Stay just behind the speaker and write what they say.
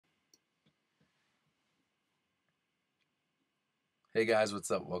Hey guys, what's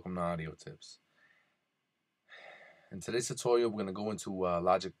up? Welcome to Audio Tips. In today's tutorial, we're going to go into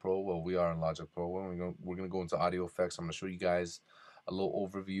Logic Pro. Well, we are in Logic Pro. We're gonna go into audio effects. I'm going to show you guys a little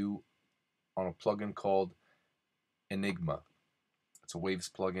overview on a plugin called Enigma. It's a Waves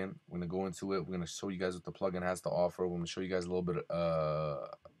plugin. We're going to go into it. We're going to show you guys what the plugin has to offer. We're going to show you guys a little bit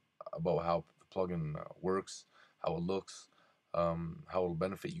about how the plugin works, how it looks, how it will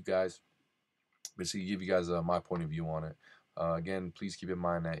benefit you guys. Basically give you guys my point of view on it. Again, please keep in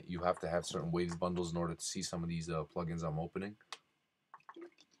mind that you have to have certain Waves bundles in order to see some of these plugins I'm opening.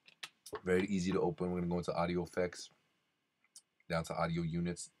 Very easy to open. We're going to go into audio effects, down to audio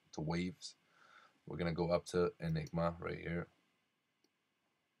units, to Waves. We're going to go up to Enigma right here.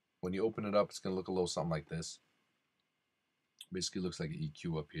 When you open it up, it's going to look a little something like this. Basically looks like an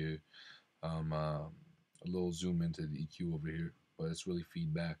EQ up here. A little zoom into the EQ over here, but it's really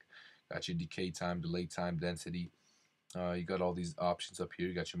feedback. Got your decay time, delay time, density. You got all these options up here.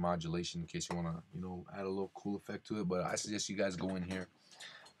 You got your modulation in case you want to, add a little cool effect to it. But I suggest you guys go in here.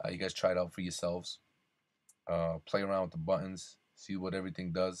 You guys try it out for yourselves. Play around with the buttons. See what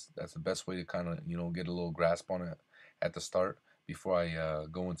everything does. That's the best way to kind of, get a little grasp on it at the start before I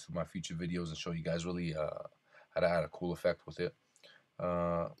go into my future videos and show you guys really how to add a cool effect with it.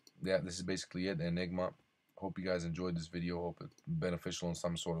 Yeah, this is basically it, Enigma. Hope you guys enjoyed this video. Hope it's beneficial in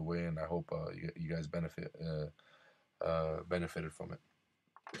some sort of way, and I hope you guys benefited from it.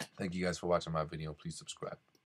 Thank you guys for watching my video. Please subscribe.